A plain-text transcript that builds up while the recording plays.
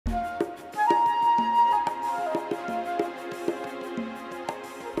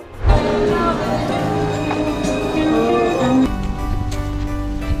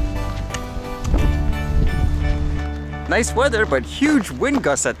nice weather, but huge wind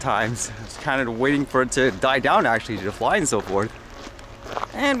gusts at times. I was kind of waiting for it to die down actually, to fly and so forth.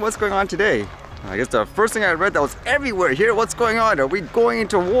 And what's going on today? I guess the first thing I read that was everywhere here. What's going on? Are we going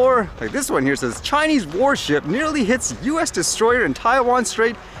into war? Like this one here says, Chinese warship nearly hits US destroyer in Taiwan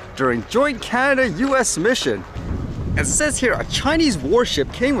Strait during joint Canada-US mission. As it says here, a Chinese warship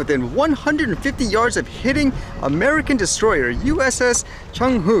came within 150 yards of hitting American destroyer USS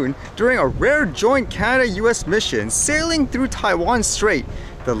Changhoon during a rare joint Canada-US mission sailing through Taiwan Strait,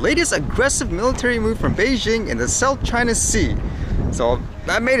 the latest aggressive military move from Beijing in the South China Sea. So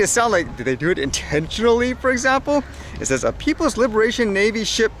that made it sound like, did they do it intentionally, for example? It says a People's Liberation Navy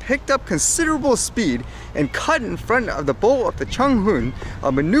ship picked up considerable speed and cut in front of the bow of the Changhoon,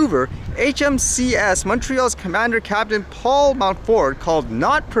 a maneuver HMCS Montreal's commander Captain Paul Mountford called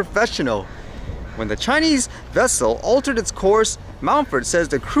not professional. When the Chinese vessel altered its course, Mountford says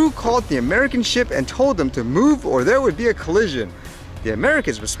the crew called the American ship and told them to move or there would be a collision. The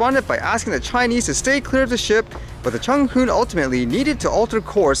Americans responded by asking the Chinese to stay clear of the ship, but the Changhoon ultimately needed to alter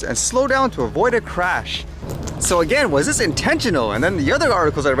course and slow down to avoid a crash. So again, was this intentional? And then the other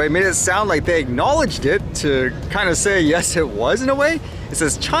articles I read made it sound like they acknowledged it to kind of say yes it was in a way. It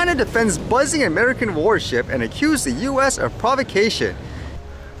says China defends buzzing American warship and accused the US of provocation.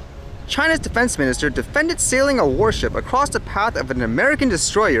 China's defense minister defended sailing a warship across the path of an American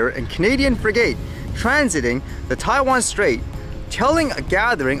destroyer and Canadian frigate transiting the Taiwan Strait, telling a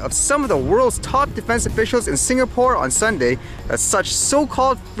gathering of some of the world's top defense officials in Singapore on Sunday that such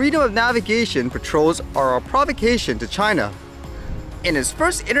so-called freedom of navigation patrols are a provocation to China. In his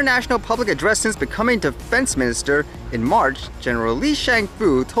first international public address since becoming defense minister in March, General Li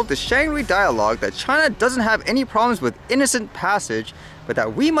Shangfu told the Shanghai Dialogue that China doesn't have any problems with innocent passage, but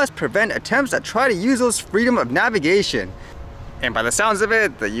that we must prevent attempts that try to use those freedom of navigation. And by the sounds of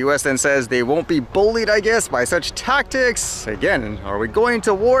it, the US then says they won't be bullied, I guess, by such tactics. Again, are we going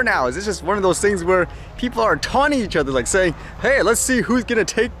to war now? Is this just one of those things where people are taunting each other, like saying, hey, let's see who's gonna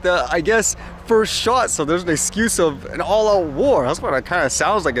take the, I guess, first shot, so there's an excuse of an all-out war? That's what it kind of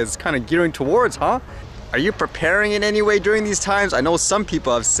sounds like it's kind of gearing towards, huh? Are you preparing in any way during these times? I know some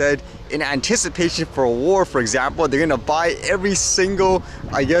people have said in anticipation for a war, for example, they're gonna buy every single,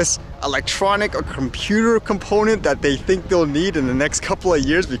 I guess, electronic or computer component that they think they'll need in the next couple of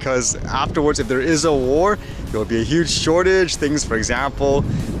years, because afterwards, if there is a war, there will be a huge shortage. Things, for example,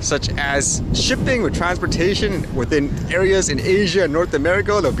 such as shipping or transportation within areas in Asia and North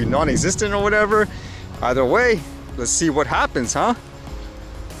America, they'll be non-existent or whatever. Either way, let's see what happens, huh?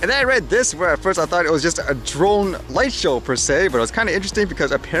 And then I read this where at first I thought it was just a drone light show per se, but it was kind of interesting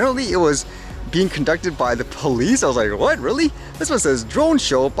because apparently it was being conducted by the police. I was like, what, really? This one says, drone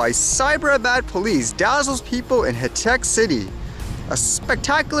show by Cyberabad police dazzles people in Hitek City. A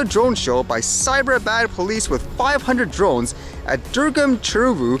spectacular drone show by Cyberabad police with 500 drones at Durgam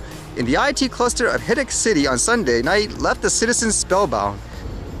Cheruvu in the IT cluster of Hitek City on Sunday night left the citizens spellbound.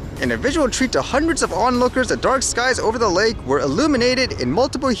 In a visual treat to hundreds of onlookers, the dark skies over the lake were illuminated in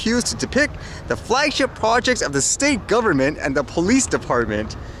multiple hues to depict the flagship projects of the state government and the police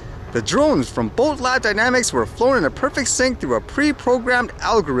department. The drones from Boat Lab Dynamics were flown in a perfect sync through a pre-programmed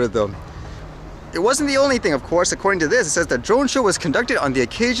algorithm. It wasn't the only thing, of course. According to this, it says the drone show was conducted on the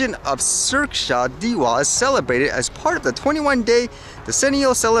occasion of Surksha Diwas celebrated as part of the 21-day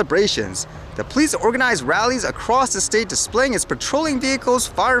decennial celebrations. The police organized rallies across the state displaying its patrolling vehicles,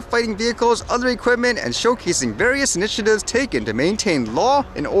 firefighting vehicles, other equipment, and showcasing various initiatives taken to maintain law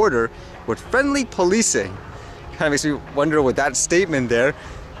and order with friendly policing. Kind of makes me wonder with that statement there,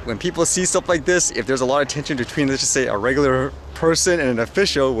 when people see stuff like this, if there's a lot of tension between, let's just say, a regular person and an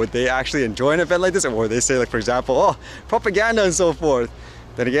official, would they actually enjoy an event like this? Or would they say, like, for example, oh, propaganda and so forth?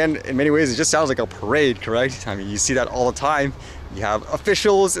 Then again, in many ways, it just sounds like a parade, correct? I mean, you see that all the time. You have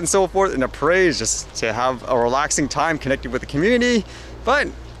officials and so forth in a parade just to have a relaxing time connected with the community. But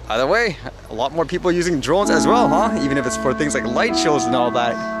either way, a lot more people using drones as well, huh? Even if it's for things like light shows and all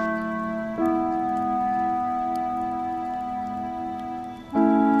that.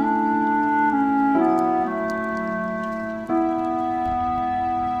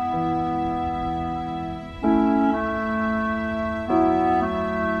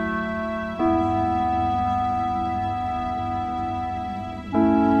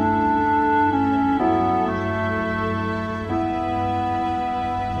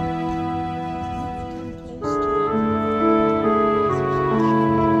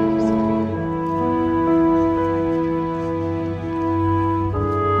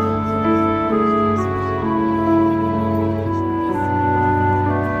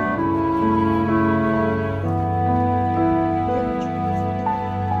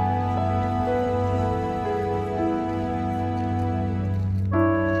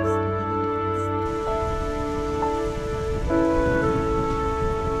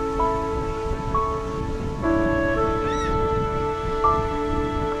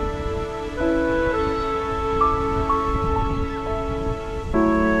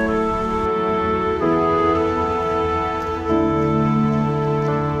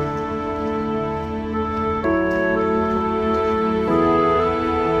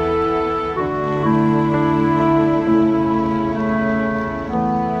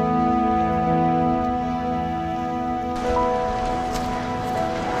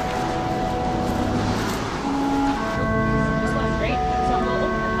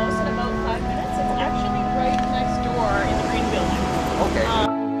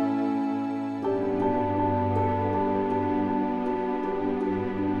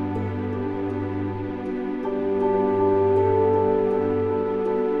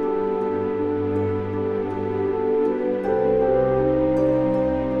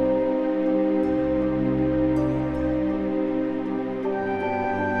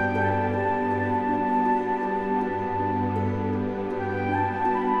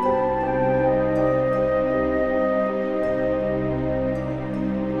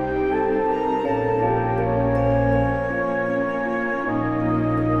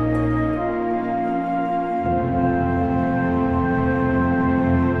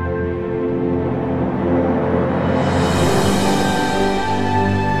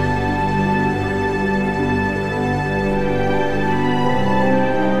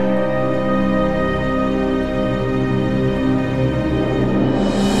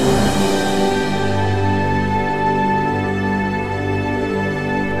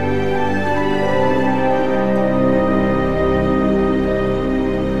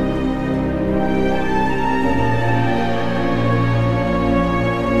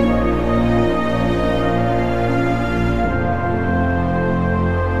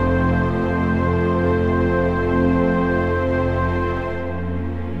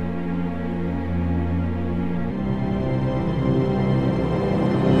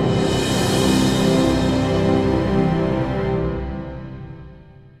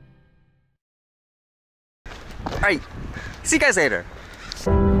 See you guys later.